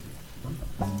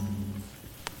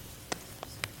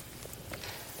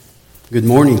Good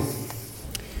morning.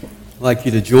 I'd like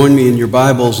you to join me in your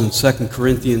Bibles in 2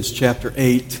 Corinthians chapter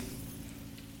 8.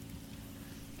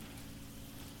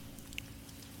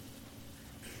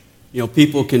 You know,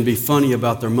 people can be funny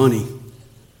about their money.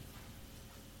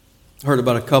 I heard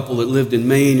about a couple that lived in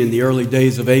Maine in the early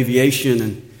days of aviation,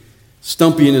 and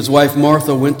Stumpy and his wife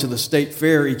Martha went to the state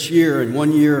fair each year, and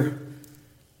one year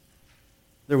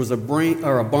there was a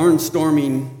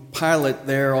barnstorming pilot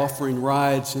there offering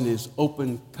rides in his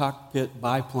open cockpit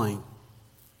biplane.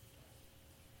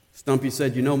 Stumpy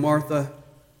said, "You know, Martha,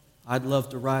 I'd love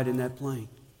to ride in that plane."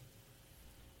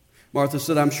 Martha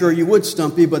said, "I'm sure you would,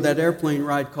 Stumpy, but that airplane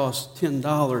ride costs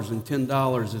 $10, and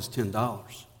 $10 is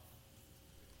 $10.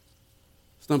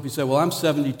 Stumpy said, "Well, I'm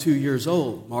 72 years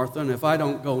old, Martha, and if I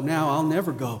don't go now, I'll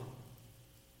never go."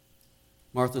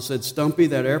 Martha said, "Stumpy,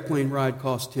 that airplane ride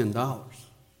costs $10.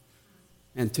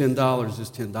 And $10 is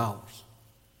 $10.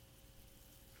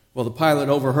 Well, the pilot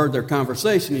overheard their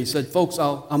conversation. He said, "Folks,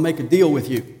 I'll make a deal with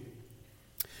you.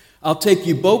 I'll take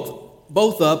you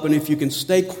both up, and if you can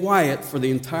stay quiet for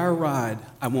the entire ride,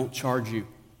 I won't charge you.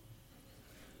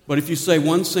 But if you say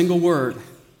one single word,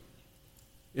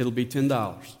 it'll be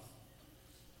 $10.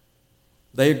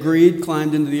 They agreed,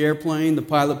 climbed into the airplane. The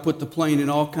pilot put the plane in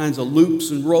all kinds of loops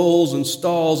and rolls and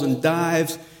stalls and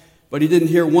dives, but he didn't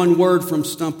hear one word from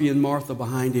Stumpy and Martha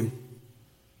behind him.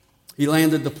 He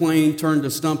landed the plane, turned to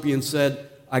Stumpy and said,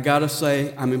 "I gotta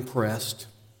say, I'm impressed.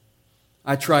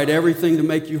 I tried everything to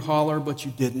make you holler, but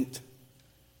you didn't."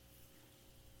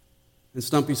 And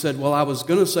Stumpy said, "Well, I was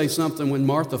going to say something when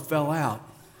Martha fell out.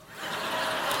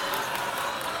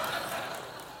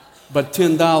 But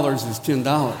 $10 is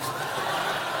 $10.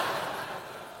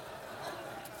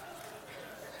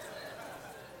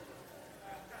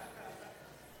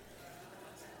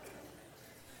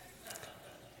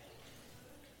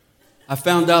 I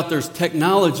found out there's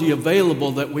technology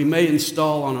available that we may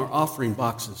install on our offering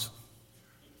boxes.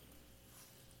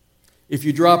 If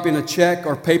you drop in a check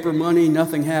or paper money,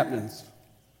 nothing happens.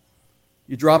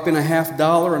 You drop in a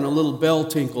 $50 and a little bell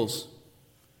tinkles.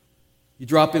 You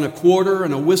drop in a quarter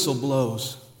and a whistle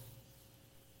blows.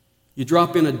 You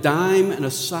drop in a dime and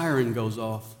a siren goes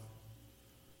off.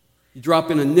 You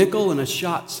drop in a nickel and a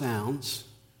shot sounds.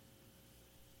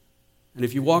 And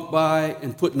if you walk by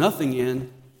and put nothing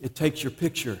in, it takes your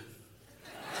picture.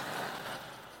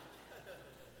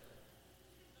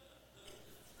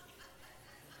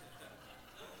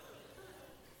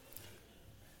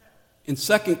 In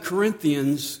 2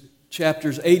 Corinthians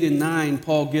chapters 8 and 9,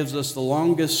 Paul gives us the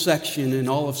longest section in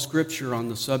all of Scripture on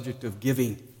the subject of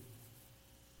giving.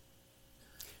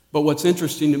 But what's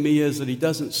interesting to me is that he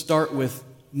doesn't start with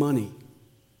money.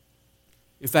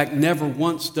 In fact, never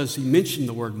once does he mention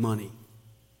the word money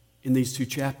in these two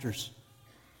chapters.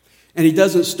 And he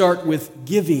doesn't start with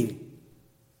giving.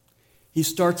 He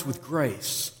starts with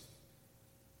grace.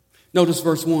 Notice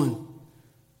verse 1.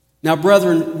 "Now,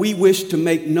 brethren, we wish to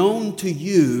make known to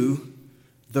you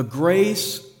the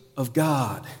grace of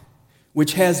God,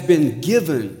 which has been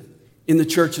given in the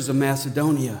churches of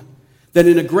Macedonia, that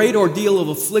in a great ordeal of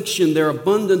affliction, their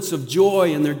abundance of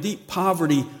joy and their deep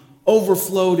poverty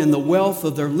overflowed in the wealth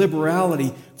of their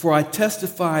liberality. For I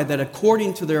testify that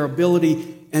according to their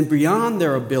ability and beyond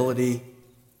their ability,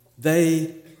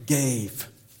 they gave."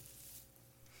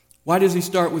 Why does he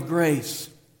start with grace?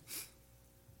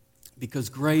 Because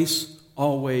grace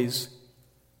always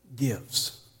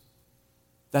gives.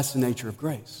 That's the nature of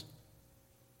grace.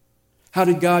 How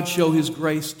did God show his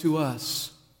grace to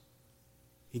us?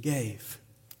 He gave.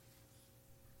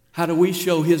 How do we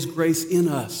show his grace in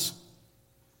us?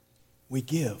 We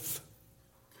give.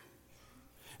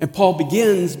 And Paul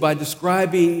begins by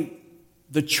describing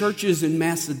the churches in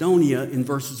Macedonia in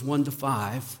verses 1 to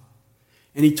 5.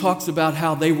 And he talks about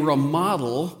how they were a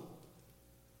model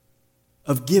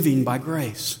of giving by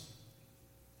grace.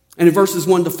 And in verses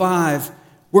 1 to 5,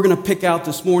 we're going to pick out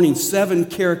this morning 7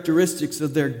 characteristics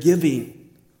of their giving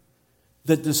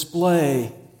that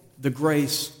display the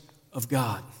grace of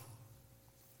God.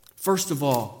 First of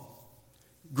all,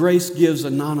 grace gives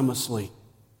anonymously.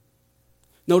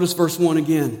 Notice verse 1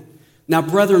 again. "Now,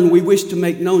 brethren, we wish to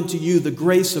make known to you the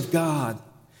grace of God,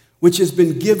 which has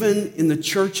been given in the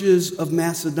churches of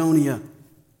Macedonia."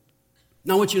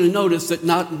 Now, I want you to notice that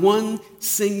not one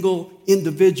single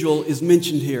individual is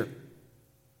mentioned here.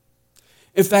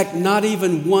 In fact, not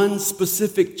even one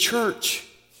specific church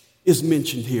is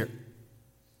mentioned here.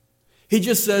 He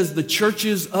just says the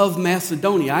churches of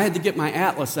Macedonia. I had to get my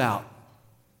atlas out.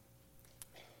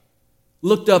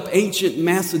 Looked up ancient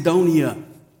Macedonia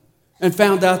and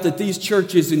found out that these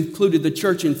churches included the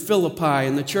church in Philippi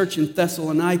and the church in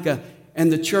Thessalonica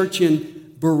and the church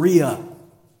in Berea.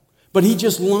 But he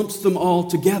just lumps them all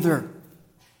together.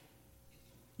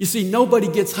 You see,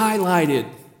 nobody gets highlighted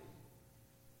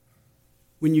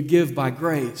when you give by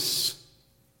grace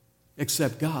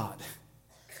except God,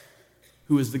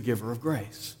 who is the giver of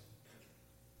grace.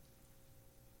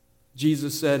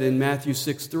 Jesus said in Matthew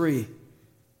 6:3,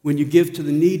 when you give to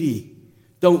the needy,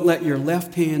 don't let your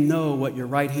left hand know what your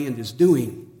right hand is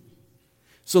doing,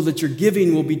 so that your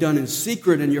giving will be done in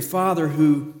secret, and your Father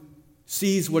who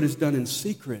sees what is done in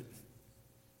secret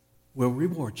will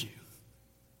reward you.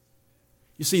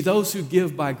 You see, those who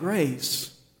give by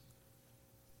grace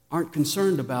aren't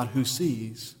concerned about who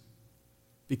sees,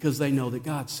 because they know that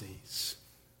God sees,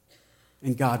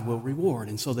 and God will reward,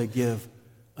 and so they give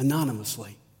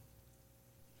anonymously.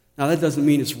 Now, that doesn't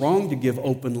mean it's wrong to give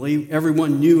openly.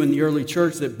 Everyone knew in the early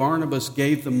church that Barnabas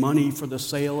gave the money for the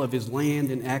sale of his land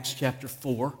in Acts chapter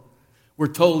 4. We're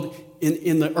told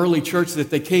in the early church that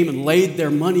they came and laid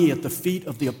their money at the feet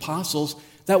of the apostles.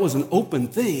 That was an open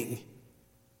thing.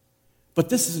 But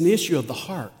this is an issue of the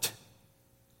heart.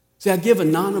 See, I give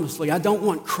anonymously. I don't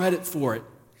want credit for it.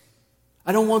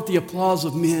 I don't want the applause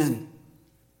of men.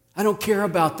 I don't care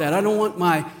about that. I don't want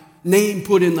my name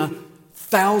put in the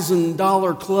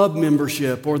 $1,000 club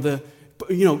membership, or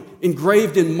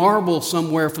engraved in marble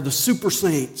somewhere for the super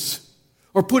saints,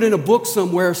 or put in a book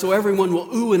somewhere so everyone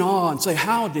will ooh and ah and say,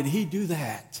 how did he do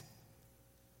that?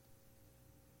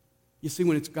 You see,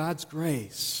 when it's God's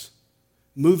grace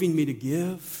moving me to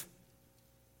give,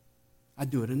 I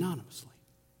do it anonymously.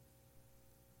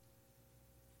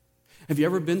 Have you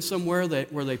ever been somewhere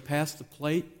where they pass the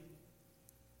plate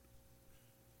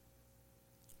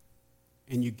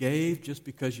and you gave just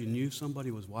because you knew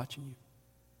somebody was watching you?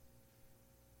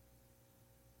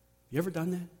 You ever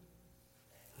done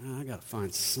that? I got to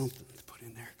find something to put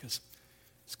in there, because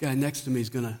this guy next to me is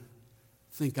going to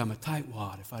think I'm a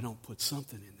tightwad if I don't put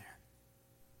something in there.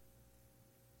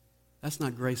 That's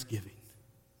not grace giving.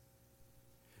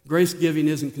 Grace giving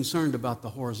isn't concerned about the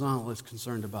horizontal, it's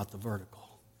concerned about the vertical.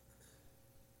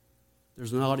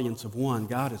 There's an audience of one.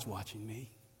 God is watching me.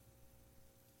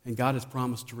 And God has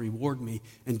promised to reward me.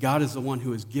 And God is the one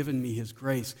who has given me His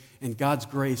grace. And God's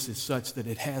grace is such that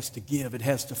it has to give. It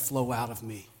has to flow out of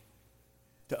me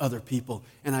to other people.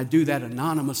 And I do that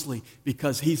anonymously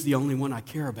because He's the only one I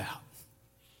care about.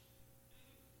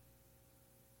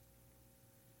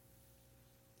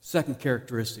 Second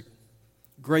characteristic,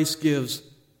 grace gives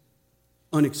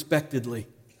unexpectedly.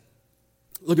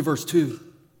 Look at verse 2.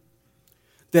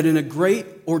 That in a great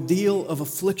ordeal of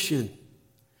affliction,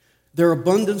 their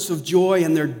abundance of joy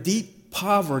and their deep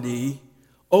poverty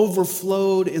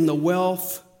overflowed in the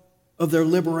wealth of their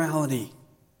liberality.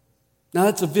 Now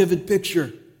that's a vivid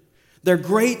picture. Their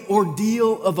great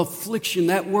ordeal of affliction,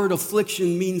 that word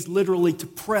affliction means literally to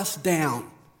press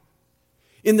down.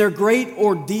 In their great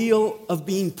ordeal of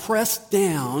being pressed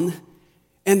down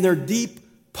and their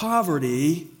deep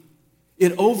poverty,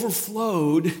 it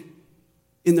overflowed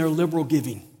in their liberal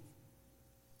giving.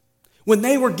 When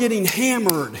they were getting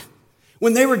hammered,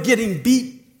 when they were getting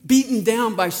beaten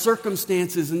down by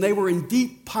circumstances, and they were in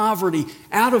deep poverty,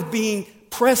 out of being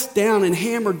pressed down and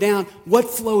hammered down, what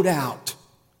flowed out?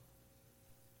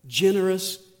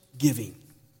 Generous giving.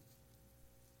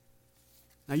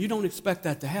 Now, you don't expect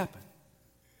that to happen.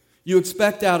 You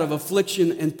expect out of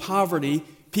affliction and poverty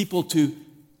people to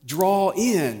draw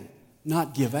in,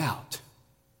 not give out.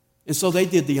 And so they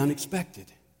did the unexpected.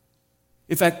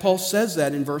 In fact, Paul says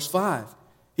that in verse 5.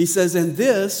 He says, and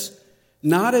this,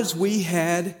 not as we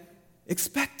had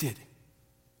expected.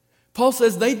 Paul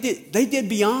says they did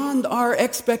beyond our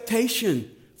expectation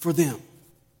for them.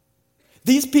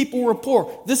 These people were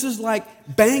poor. This is like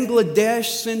Bangladesh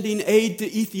sending aid to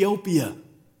Ethiopia.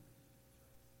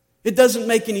 It doesn't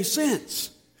make any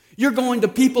sense. You're going to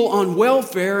people on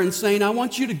welfare and saying, I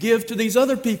want you to give to these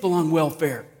other people on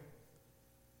welfare.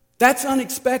 That's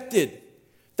unexpected.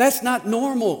 That's not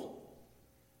normal.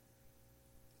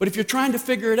 But if you're trying to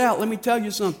figure it out, let me tell you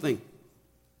something.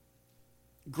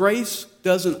 Grace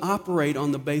doesn't operate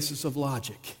on the basis of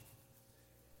logic.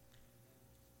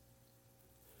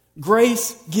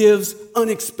 Grace gives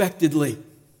unexpectedly.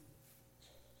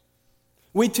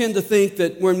 We tend to think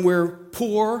that when we're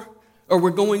poor or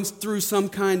we're going through some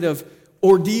kind of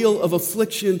ordeal of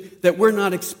affliction that we're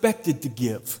not expected to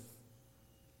give.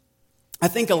 I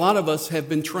think a lot of us have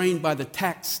been trained by the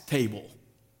tax table.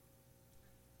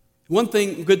 One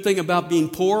good thing about being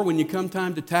poor, when you come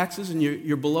time to taxes and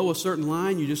you're below a certain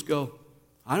line, you just go,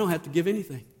 I don't have to give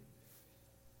anything.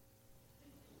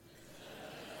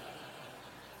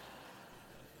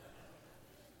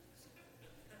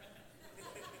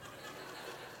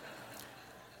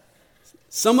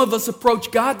 Some of us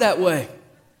approach God that way.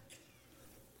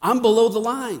 I'm below the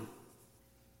line.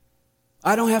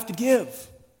 I don't have to give.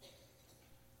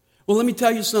 Well, let me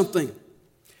tell you something.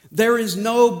 There is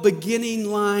no beginning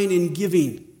line in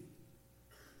giving.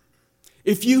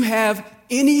 If you have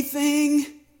anything,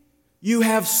 you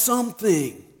have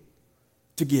something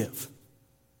to give.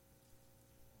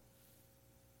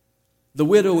 The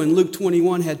widow in Luke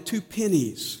 21 had 2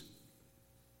 pennies,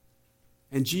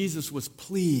 and Jesus was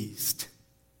pleased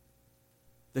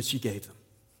that she gave them.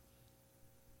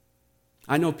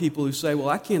 I know people who say, well,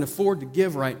 I can't afford to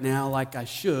give right now like I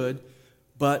should,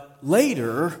 but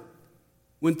later,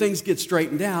 when things get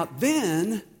straightened out,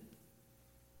 then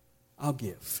I'll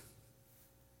give.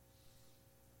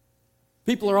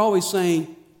 People are always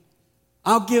saying,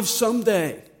 I'll give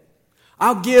someday.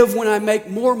 I'll give when I make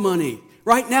more money.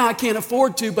 Right now I can't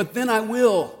afford to, but then I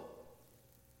will.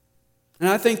 And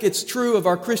I think it's true of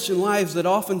our Christian lives that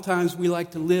oftentimes we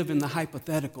like to live in the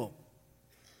hypothetical.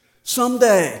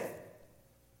 Someday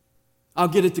I'll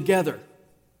get it together.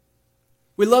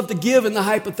 We love to give in the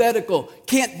hypothetical.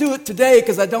 Can't do it today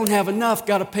because I don't have enough.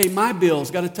 Got to pay my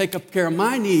bills. Got to take up care of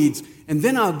my needs. And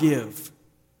then I'll give.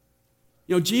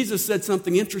 You know, Jesus said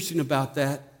something interesting about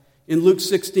that in Luke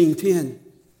 16:10.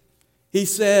 He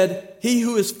said, he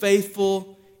who is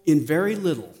faithful in very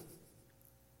little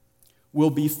will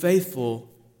be faithful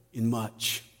in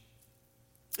much.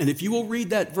 And if you will read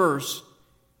that verse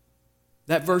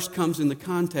comes in the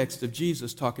context of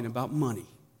Jesus talking about money.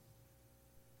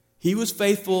 He who is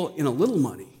faithful in a little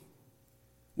money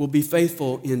will be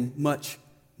faithful in much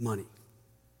money.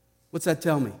 What's that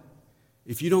tell me?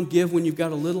 If you don't give when you've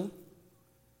got a little,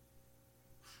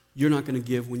 you're not going to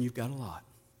give when you've got a lot.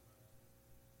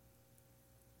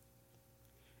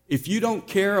 If you don't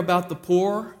care about the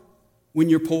poor when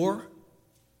you're poor,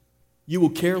 you will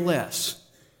care less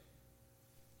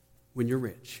when you're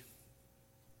rich.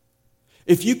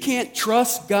 If you can't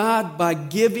trust God by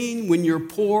giving when you're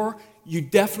poor, you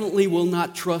definitely will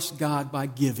not trust God by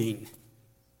giving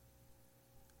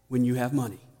when you have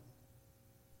money.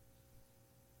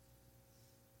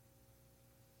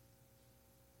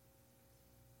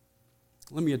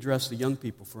 Let me address the young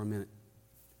people for a minute.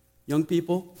 Young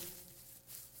people,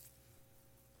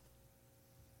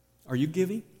 are you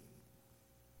giving?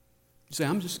 You say,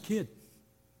 I'm just a kid.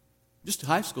 Just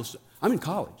high school. I'm in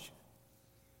college.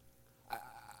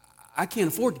 I can't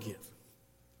afford to give.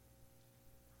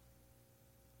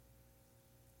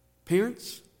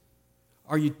 Parents,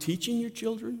 are you teaching your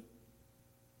children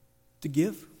to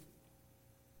give?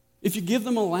 If you give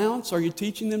them allowance, are you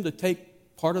teaching them to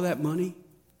take part of that money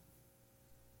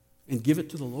and give it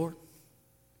to the Lord?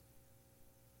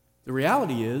 The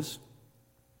reality is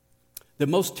that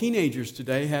most teenagers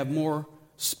today have more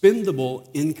spendable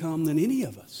income than any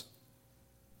of us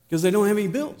because they don't have any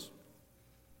bills.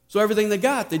 So everything they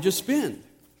got, they just spend.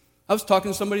 I was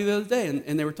talking to somebody the other day,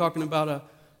 and they were talking about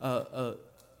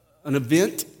an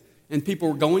event, and people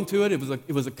were going to it.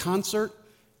 It was a concert.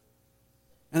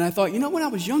 And I thought, when I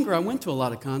was younger, I went to a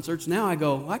lot of concerts. Now I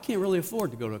go, I can't really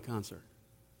afford to go to a concert.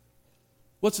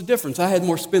 What's the difference? I had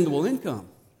more spendable income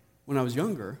when I was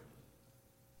younger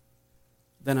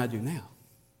than I do now.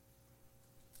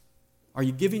 Are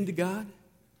you giving to God?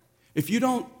 If you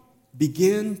don't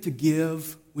begin to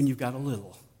give when you've got a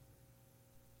little,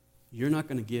 you're not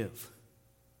going to give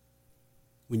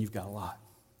when you've got a lot.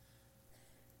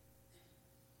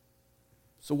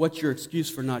 So what's your excuse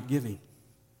for not giving?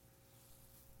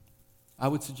 I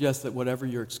would suggest that whatever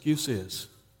your excuse is,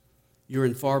 you're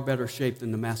in far better shape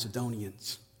than the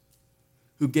Macedonians,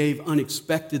 who gave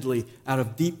unexpectedly out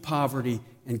of deep poverty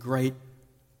and great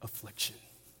affliction.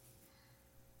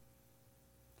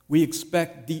 We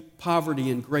expect deep poverty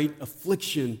and great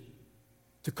affliction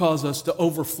to cause us to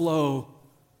overflow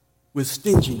with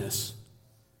stinginess.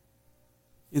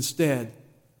 Instead,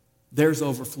 theirs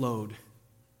overflowed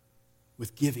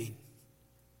with giving,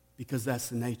 because that's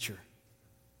the nature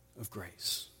of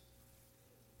grace.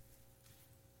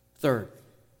 Third,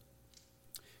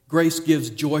 grace gives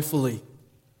joyfully.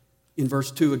 In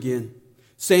verse 2 again,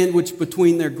 sandwiched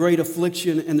between their great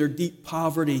affliction and their deep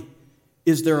poverty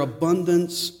is their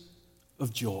abundance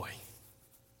of joy.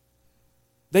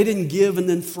 They didn't give and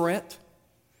then fret.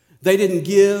 They didn't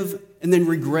give and then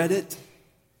regret it.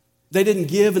 They didn't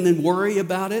give and then worry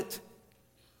about it.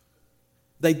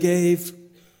 They gave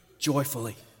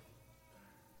joyfully.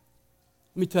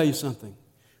 Let me tell you something.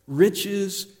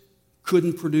 Riches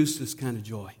couldn't produce this kind of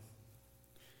joy.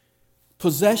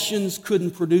 Possessions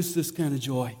couldn't produce this kind of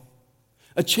joy.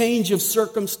 A change of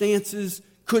circumstances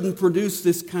couldn't produce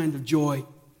this kind of joy.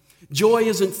 Joy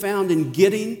isn't found in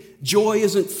getting. Joy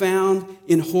isn't found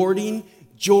in hoarding.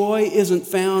 Joy isn't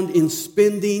found in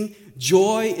spending.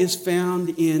 Joy is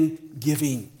found in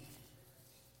giving.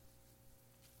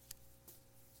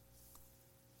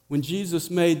 When Jesus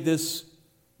made this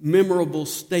memorable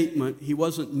statement, he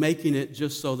wasn't making it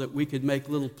just so that we could make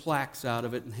little plaques out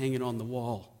of it and hang it on the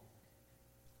wall.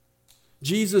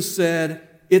 Jesus said,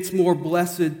 it's more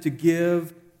blessed to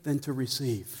give than to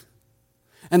receive.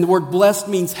 And the word blessed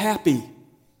means happy.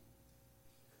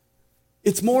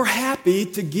 It's more happy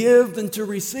to give than to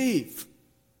receive.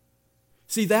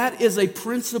 See, that is a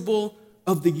principle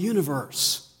of the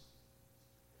universe.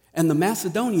 And the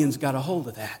Macedonians got a hold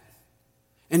of that.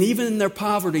 And even in their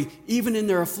poverty, even in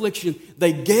their affliction,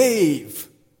 they gave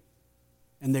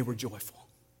and they were joyful.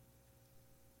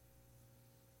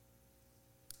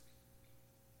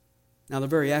 Now, the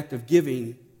very act of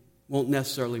giving won't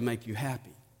necessarily make you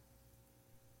happy.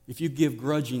 If you give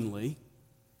grudgingly,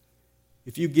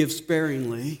 if you give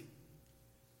sparingly,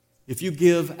 if you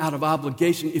give out of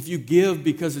obligation, if you give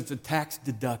because it's a tax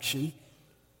deduction,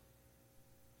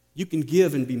 you can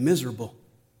give and be miserable.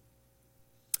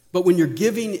 But when your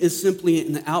giving is simply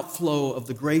an outflow of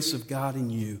the grace of God in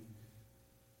you,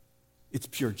 it's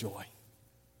pure joy.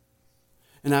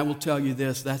 And I will tell you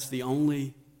this, that's the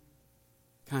only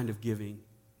kind of giving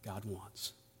God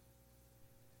wants.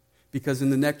 Because in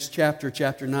the next chapter,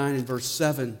 chapter 9 and verse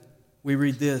 7, we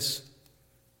read this.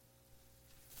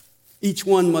 Each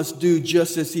one must do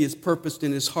just as he has purposed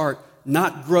in his heart,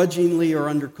 not grudgingly or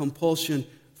under compulsion,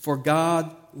 for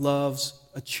God loves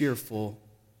a cheerful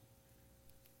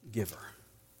giver.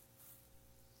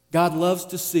 God loves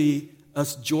to see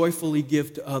us joyfully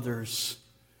give to others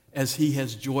as he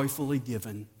has joyfully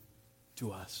given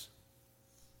to us.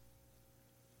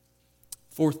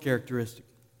 Fourth characteristic.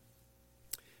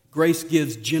 Grace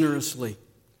gives generously.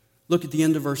 Look at the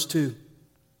end of verse 2.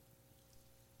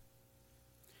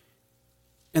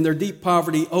 And their deep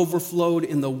poverty overflowed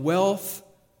in the wealth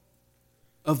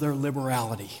of their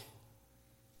liberality.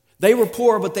 They were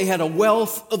poor, but they had a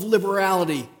wealth of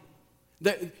liberality.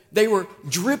 They were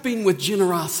dripping with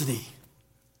generosity.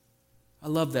 I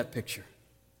love that picture.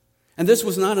 And this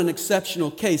was not an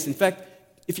exceptional case. In fact,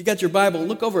 if you got your Bible,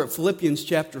 look over at Philippians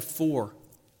chapter 4.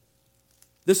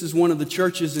 This is one of the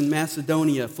churches in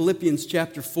Macedonia. Philippians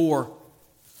chapter 4.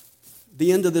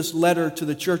 The end of this letter to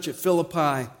the church at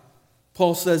Philippi,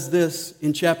 Paul says this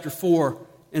in chapter 4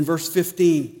 and verse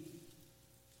 15.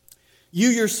 You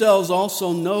yourselves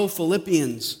also know,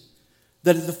 Philippians,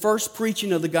 that at the first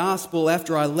preaching of the gospel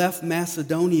after I left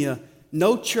Macedonia,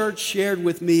 no church shared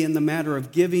with me in the matter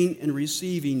of giving and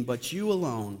receiving, but you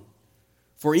alone.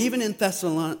 For even in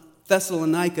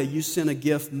Thessalonica you sent a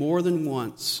gift more than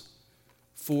once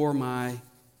for my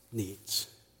needs.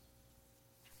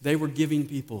 They were giving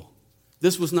people.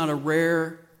 This was not a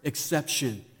rare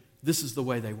exception. This is the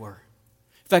way they were.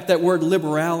 In fact, that word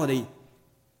liberality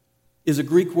is a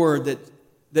Greek word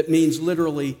that means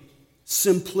literally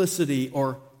simplicity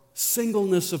or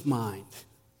singleness of mind.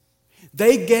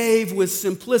 They gave with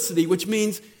simplicity, which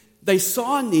means they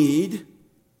saw a need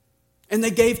and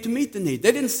they gave to meet the need.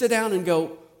 They didn't sit down and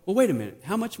go, well, wait a minute,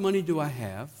 how much money do I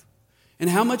have? And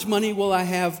how much money will I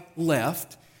have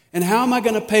left? And how am I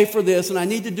going to pay for this? And I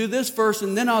need to do this first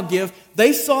and then I'll give.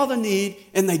 They saw the need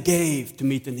and they gave to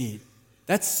meet the need.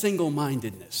 That's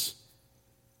single-mindedness.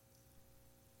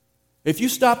 If you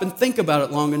stop and think about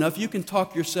it long enough, you can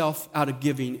talk yourself out of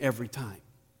giving every time.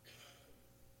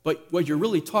 But what you're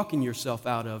really talking yourself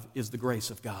out of is the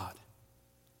grace of God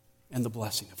and the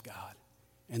blessing of God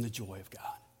and the joy of God.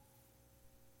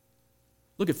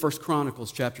 Look at 1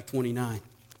 Chronicles chapter 29.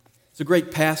 It's a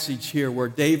great passage here where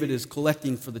David is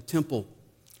collecting for the temple.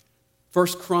 1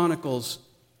 Chronicles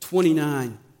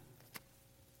 29.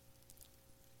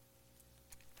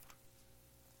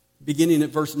 Beginning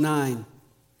at verse 9.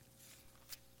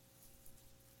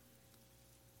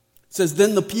 It says,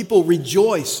 Then the people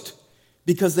rejoiced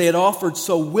because they had offered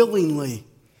so willingly,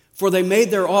 for they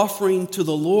made their offering to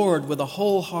the Lord with a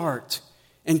whole heart.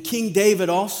 And King David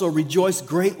also rejoiced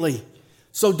greatly.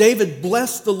 So David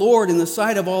blessed the Lord in the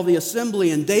sight of all the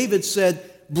assembly, and David said,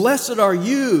 Blessed are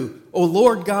you, O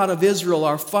Lord God of Israel,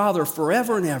 our Father,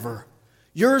 forever and ever.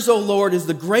 Yours, O Lord, is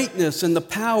the greatness and the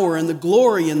power and the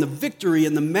glory and the victory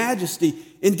and the majesty.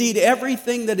 Indeed,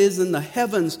 everything that is in the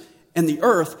heavens and the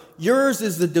earth, yours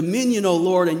is the dominion, O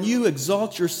Lord, and you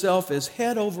exalt yourself as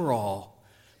head over all.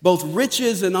 Both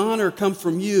riches and honor come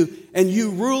from you, and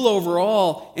you rule over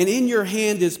all, and in your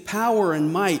hand is power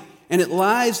and might, and it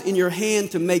lies in your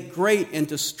hand to make great and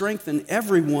to strengthen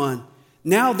everyone.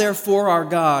 Now, therefore, our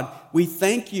God, we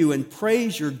thank you and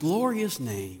praise your glorious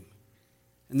name.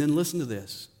 And then listen to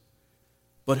this.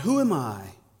 But who am I,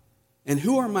 and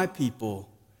who are my people,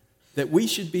 that we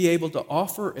should be able to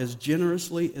offer as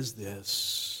generously as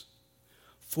this.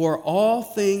 For all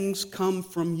things come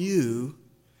from you,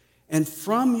 and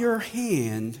from your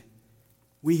hand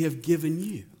we have given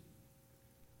you.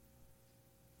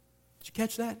 Did you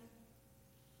catch that?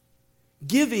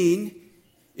 Giving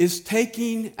is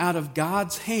taking out of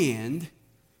God's hand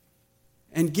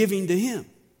and giving to Him,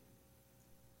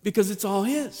 because it's all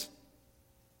His.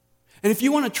 And if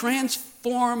you want to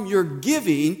transform your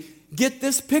giving, get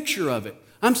this picture of it.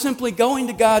 I'm simply going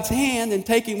to God's hand and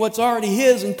taking what's already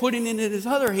His and putting it in His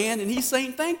other hand, and He's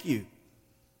saying thank you.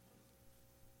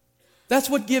 That's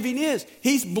what giving is.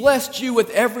 He's blessed you with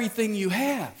everything you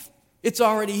have. It's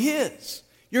already His.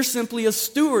 You're simply a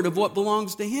steward of what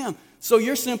belongs to Him. So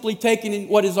you're simply taking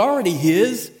what is already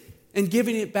His and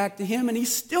giving it back to Him, and He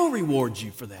still rewards you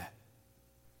for that.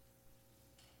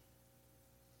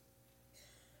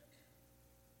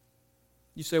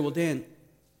 You say, well, Dan,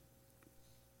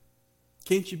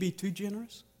 can't you be too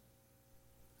generous?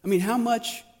 I mean, how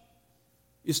much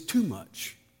is too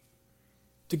much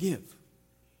to give?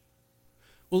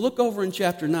 Well, look over in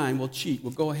chapter 9. We'll cheat.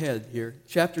 We'll go ahead here.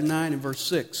 Chapter 9 and verse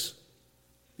 6,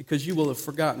 because you will have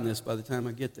forgotten this by the time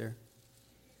I get there.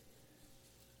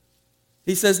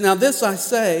 He says, now this I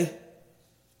say,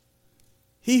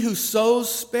 he who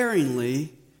sows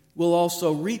sparingly will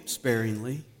also reap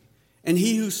sparingly, and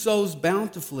he who sows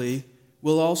bountifully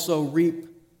will also reap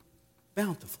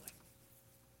bountifully.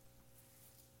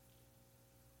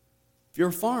 If you're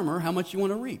a farmer, how much you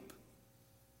want to reap?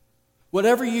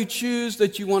 Whatever you choose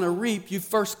that you want to reap, you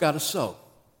first got to sow.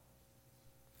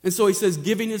 And so he says,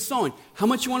 giving is sowing. How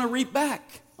much you want to reap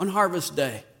back on harvest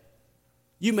day?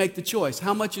 You make the choice.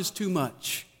 How much is too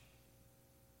much?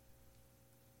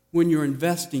 When you're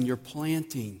investing, you're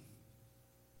planting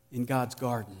in God's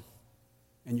garden,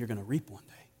 and you're going to reap one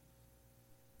day.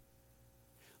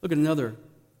 Look at another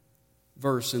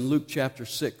verse in Luke chapter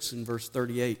 6 and verse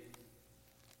 38.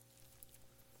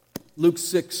 Luke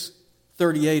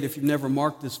 6:38, if you've never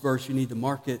marked this verse, you need to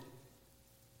mark it.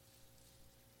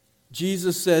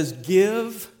 Jesus says,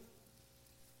 give,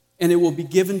 and it will be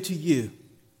given to you.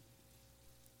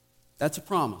 That's a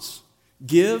promise.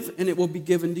 Give, and it will be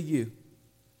given to you.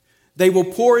 They will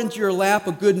pour into your lap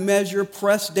a good measure,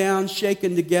 pressed down,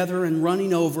 shaken together, and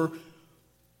running over.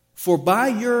 For by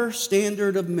your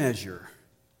standard of measure,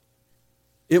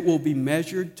 it will be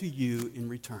measured to you in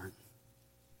return.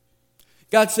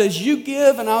 God says, you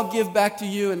give, and I'll give back to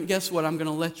you. And guess what? I'm going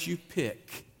to let you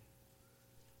pick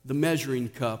the measuring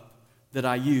cup that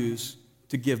I use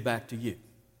to give back to you.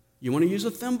 You want to use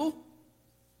a thimble?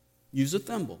 Use a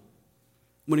thimble.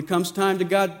 When it comes time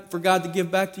for God to give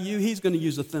back to you, He's going to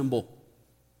use a thimble.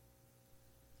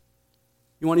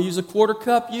 You want to use a quarter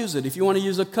cup? Use it. If you want to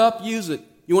use a cup, use it.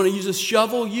 You want to use a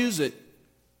shovel? Use it.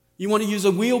 You want to use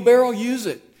a wheelbarrow? Use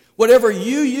it. Whatever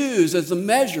you use as a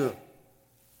measure,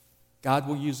 God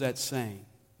will use that same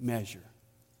measure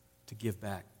to give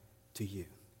back to you.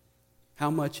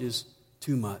 How much is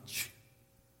too much?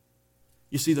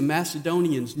 You see, the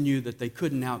Macedonians knew that they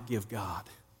couldn't outgive God.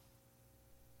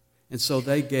 And so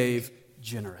they gave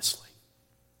generously.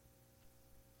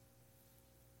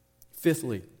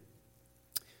 Fifthly,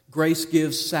 grace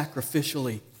gives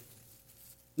sacrificially.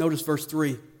 Notice verse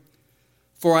 3.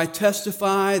 For I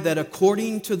testify that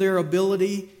according to their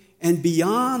ability and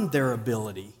beyond their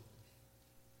ability,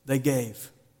 they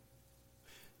gave.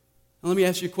 Now let me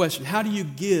ask you a question. How do you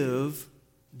give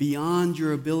beyond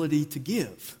your ability to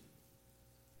give?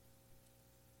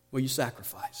 Well, you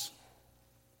sacrifice.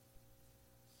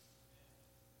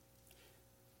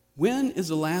 When is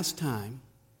the last time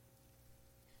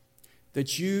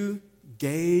that you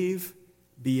gave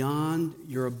beyond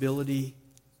your ability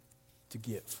to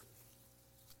give?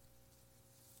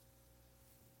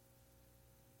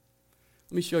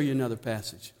 Let me show you another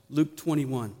passage. Luke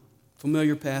 21,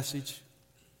 familiar passage.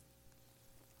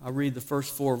 I'll read the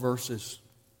first 4 verses.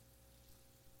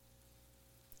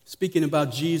 Speaking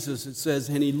about Jesus, it says,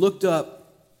 and he looked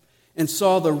up and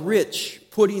saw the rich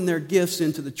putting their gifts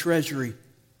into the treasury.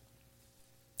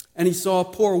 And he saw a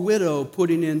poor widow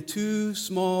putting in 2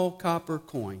 small copper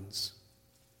coins.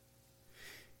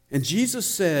 And Jesus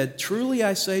said, truly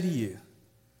I say to you,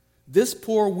 this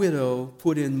poor widow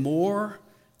put in more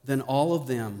than all of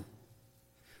them.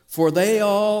 For they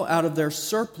all out of their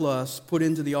surplus put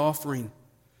into the offering,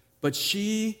 but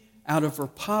she out of her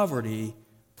poverty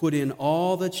put in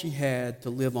all that she had to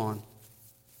live on.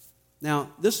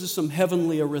 Now, this is some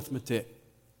heavenly arithmetic.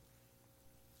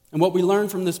 And what we learn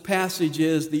from this passage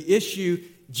is the issue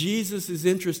Jesus is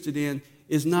interested in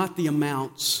is not the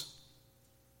amounts.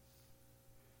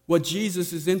 What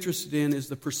Jesus is interested in is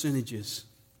the percentages.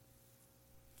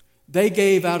 They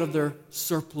gave out of their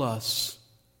surplus.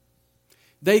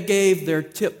 They gave their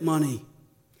tip money.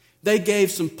 They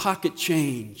gave some pocket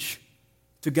change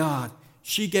to God.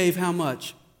 She gave how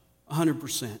much?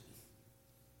 100%.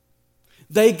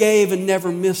 They gave and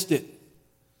never missed it.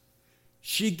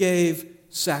 She gave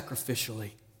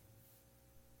sacrificially.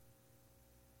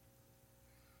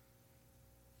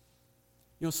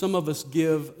 You know, some of us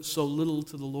give so little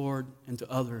to the Lord and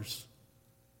to others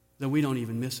that we don't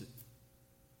even miss it.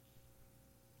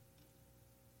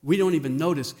 We don't even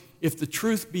notice. If the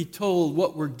truth be told,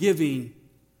 what we're giving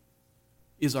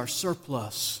is our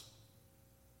surplus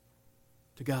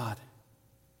to God.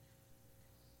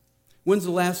 When's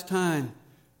the last time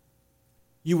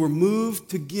you were moved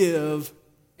to give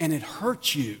and it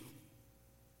hurt you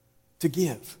to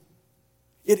give?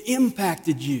 It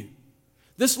impacted you.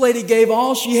 This lady gave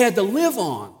all she had to live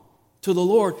on to the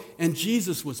Lord, and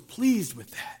Jesus was pleased with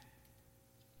that.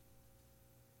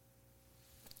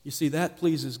 You see, that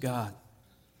pleases God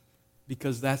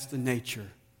because that's the nature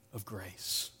of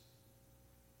grace.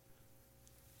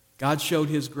 God showed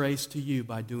His grace to you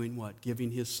by doing what?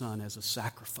 Giving His Son as a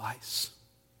sacrifice.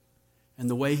 And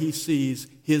the way He sees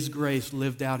His grace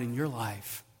lived out in your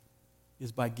life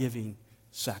is by giving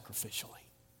sacrificially.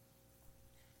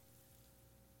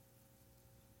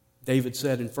 David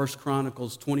said in 1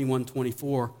 Chronicles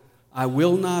 21:24, I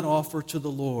will not offer to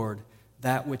the Lord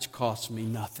that which costs me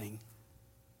nothing.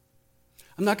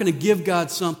 I'm not going to give God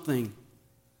something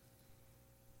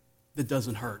that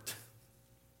doesn't hurt.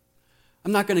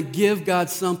 I'm not going to give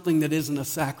God something that isn't a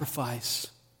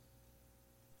sacrifice.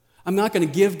 I'm not going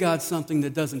to give God something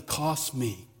that doesn't cost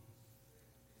me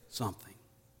something.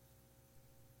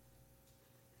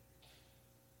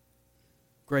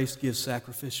 Grace gives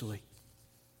sacrificially.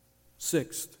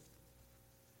 Sixth,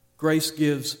 grace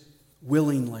gives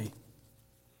willingly.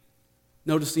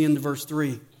 Notice the end of verse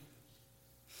 3. It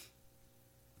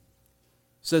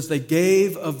says they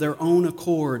gave of their own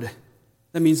accord.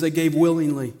 That means they gave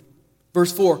willingly.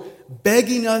 Verse 4,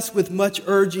 begging us with much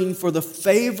urging for the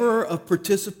favor of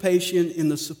participation in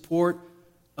the support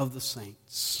of the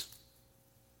saints.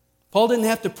 Paul didn't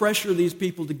have to pressure these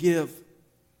people to give.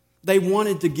 They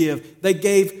wanted to give. They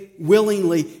gave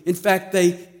willingly. In fact,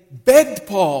 they begged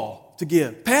Paul to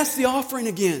give. Pass the offering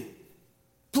again.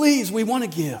 Please, we want to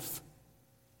give.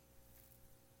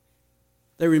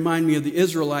 They remind me of the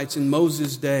Israelites in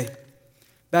Moses' day.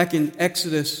 Back in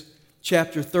Exodus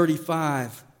chapter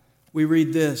 35, we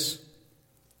read this.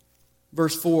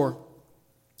 Verse 4.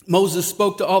 Moses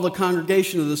spoke to all the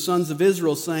congregation of the sons of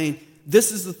Israel, saying,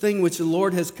 this is the thing which the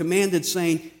Lord has commanded,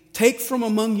 saying, take from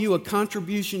among you a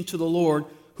contribution to the Lord.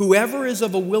 Whoever is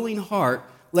of a willing heart,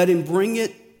 let him bring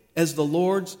it as the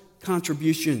Lord's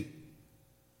contribution.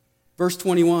 Verse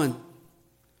 21.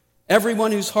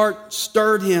 Everyone whose heart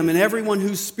stirred him and everyone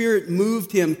whose spirit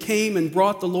moved him came and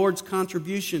brought the Lord's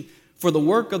contribution for the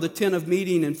work of the tent of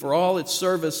meeting and for all its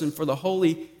service and for the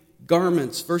holy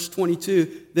garments. Verse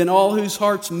 22. Then all whose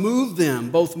hearts moved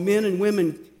them, both men and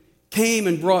women, came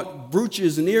and brought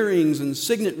brooches and earrings and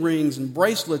signet rings and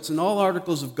bracelets and all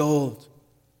articles of gold.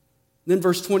 Then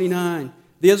verse 29.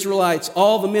 The Israelites,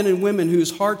 all the men and women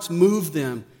whose hearts moved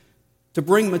them to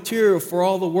bring material for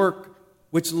all the work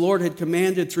which the Lord had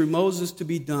commanded through Moses to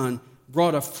be done,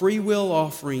 brought a free will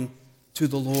offering to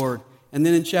the Lord. And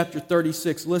then in chapter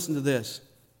 36, listen to this.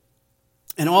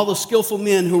 And all the skillful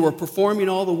men who were performing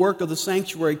all the work of the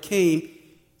sanctuary came,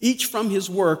 each from his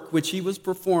work which he was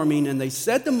performing, and they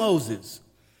said to Moses,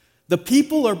 the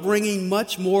people are bringing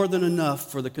much more than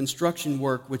enough for the construction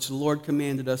work which the Lord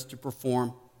commanded us to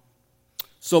perform.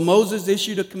 So Moses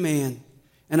issued a command,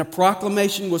 and a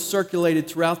proclamation was circulated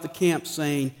throughout the camp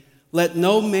saying, let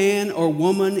no man or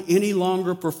woman any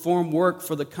longer perform work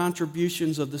for the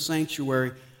contributions of the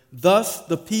sanctuary. Thus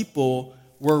the people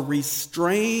were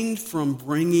restrained from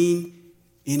bringing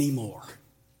any more.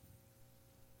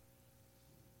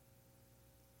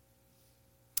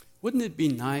 Wouldn't it be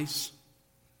nice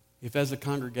if as a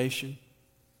congregation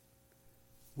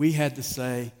we had to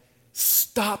say,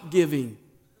 stop giving.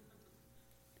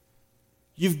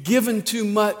 You've given too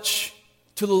much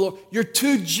to the Lord. You're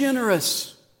too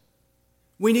generous.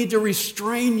 We need to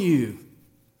restrain you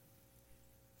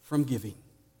from giving.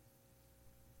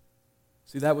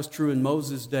 See, that was true in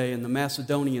Moses' day, and the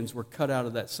Macedonians were cut out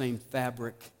of that same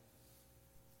fabric.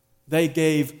 They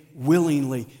gave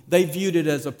willingly. They viewed it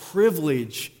as a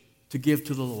privilege to give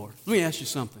to the Lord. Let me ask you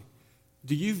something.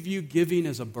 Do you view giving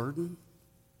as a burden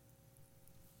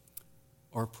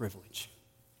or a privilege?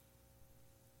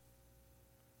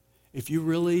 If you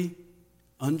really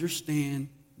understand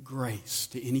grace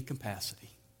to any capacity,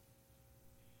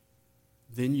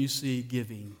 then you see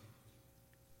giving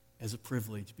as a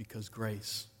privilege because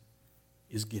grace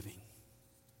is giving.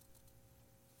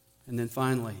 And then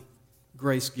finally,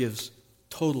 grace gives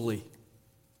totally.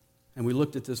 And we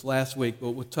looked at this last week,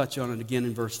 but we'll touch on it again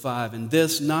in verse 5. And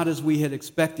this, not as we had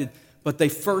expected, but they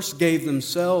first gave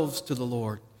themselves to the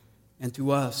Lord and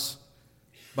to us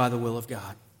by the will of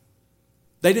God.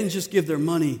 They didn't just give their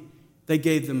money, they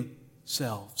gave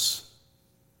themselves.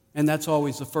 And that's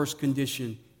always the first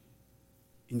condition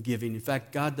in giving. In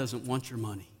fact, God doesn't want your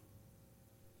money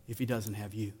if He doesn't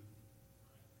have you.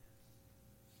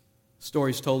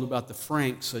 Stories told about the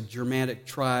Franks, a Germanic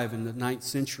tribe in the 9th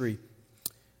century.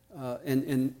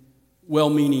 And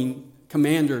well-meaning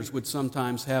commanders would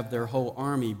sometimes have their whole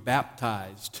army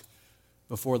baptized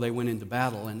before they went into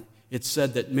battle. And it's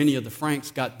said that many of the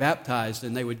Franks got baptized,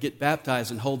 and they would get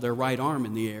baptized and hold their right arm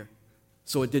in the air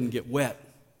so it didn't get wet.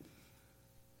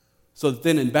 So that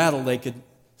then in battle they could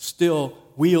still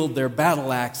wield their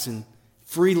battle axe and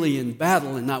freely in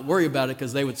battle and not worry about it,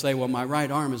 because they would say, well, my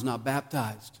right arm is not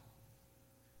baptized.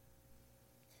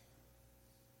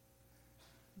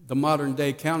 The modern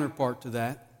day counterpart to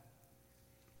that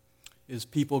is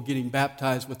people getting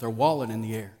baptized with their wallet in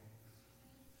the air.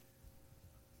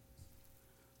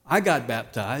 I got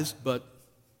baptized, but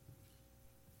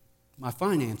my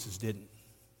finances didn't.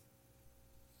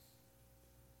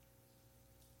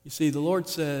 You see, the Lord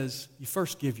says, you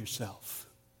first give yourself.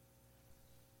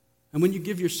 And when you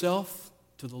give yourself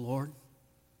to the Lord,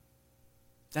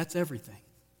 that's everything.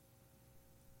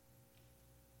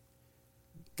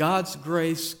 God's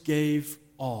grace gave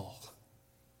all.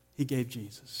 He gave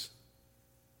Jesus.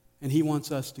 And He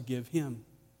wants us to give Him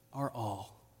our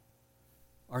all.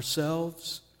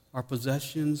 Ourselves, our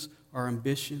possessions, our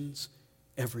ambitions,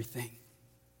 everything.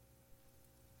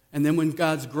 And then when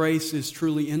God's grace is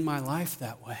truly in my life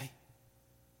that way,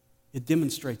 it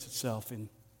demonstrates itself in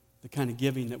the kind of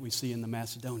giving that we see in the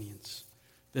Macedonians,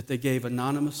 that they gave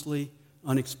anonymously,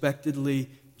 unexpectedly,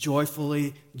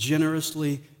 joyfully,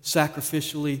 generously,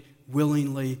 sacrificially,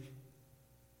 willingly,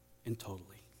 and totally.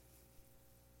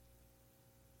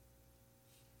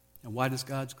 And why does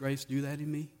God's grace do that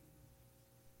in me?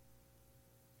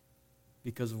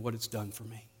 Because of what it's done for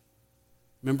me.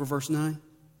 Remember verse 9,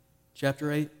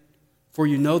 chapter 8? For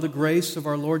you know the grace of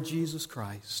our Lord Jesus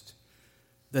Christ,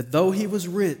 that though He was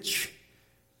rich,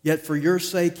 yet for your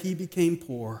sake He became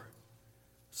poor,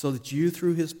 so that you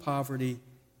through His poverty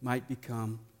might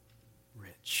become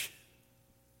rich.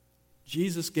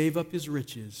 Jesus gave up His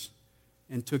riches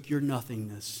and took your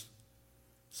nothingness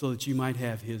so that you might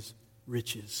have His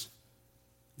riches.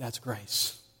 That's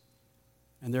grace.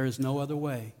 And there is no other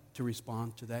way to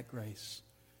respond to that grace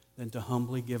than to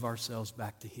humbly give ourselves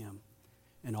back to Him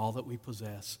and all that we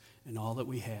possess and all that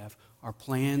we have. Our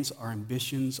plans, our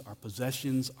ambitions, our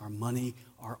possessions, our money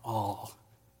are all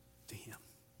to Him.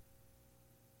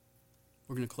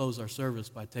 We're going to close our service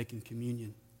by taking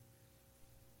communion.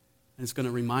 And it's going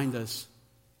to remind us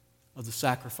of the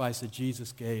sacrifice that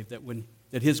Jesus gave,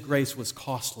 that His grace was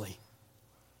costly.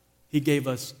 He gave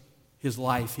us His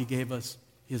life. He gave us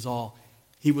His all.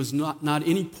 He was not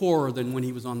any poorer than when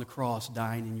He was on the cross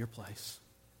dying in your place.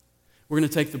 We're going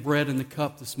to take the bread and the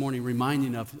cup this morning,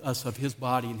 reminding us of His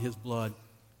body and His blood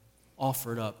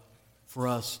offered up for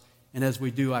us. And as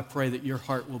we do, I pray that your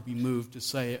heart will be moved to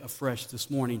say afresh this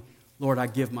morning, Lord, I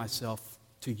give myself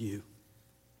to You.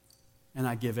 And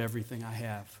I give everything I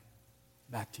have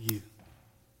back to You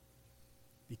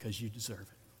because You deserve it.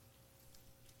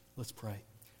 Let's pray.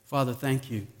 Father, thank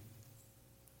You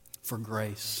for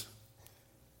grace.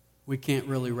 We can't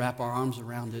really wrap our arms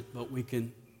around it, but we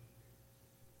can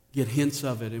get hints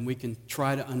of it, and we can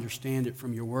try to understand it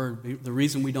from Your Word. The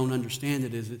reason we don't understand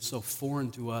it is it's so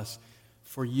foreign to us.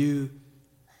 For You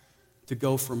to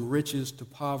go from riches to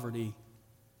poverty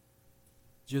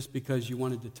just because You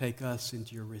wanted to take us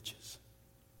into Your riches.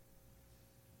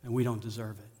 And we don't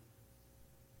deserve it.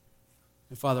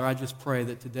 And Father, I just pray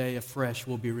that today afresh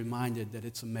we'll be reminded that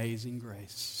it's amazing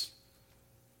grace.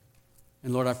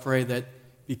 And Lord, I pray that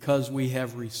because we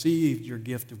have received Your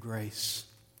gift of grace,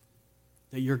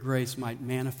 that Your grace might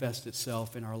manifest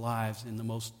itself in our lives in the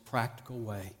most practical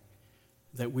way,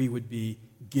 that we would be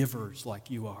givers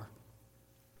like You are.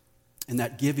 And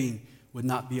that giving would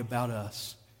not be about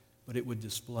us, but it would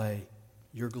display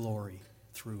Your glory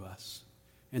through us.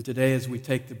 And today as we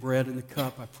take the bread and the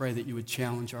cup, I pray that You would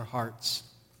challenge our hearts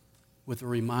with a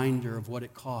reminder of what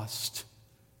it cost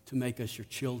to make us Your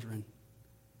children.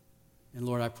 And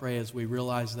Lord, I pray as we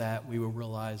realize that, we will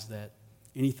realize that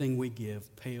anything we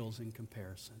give pales in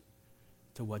comparison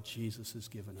to what Jesus has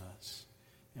given us.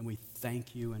 And we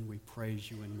thank You and we praise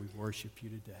You and we worship You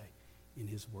today in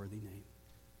His worthy name.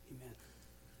 Amen.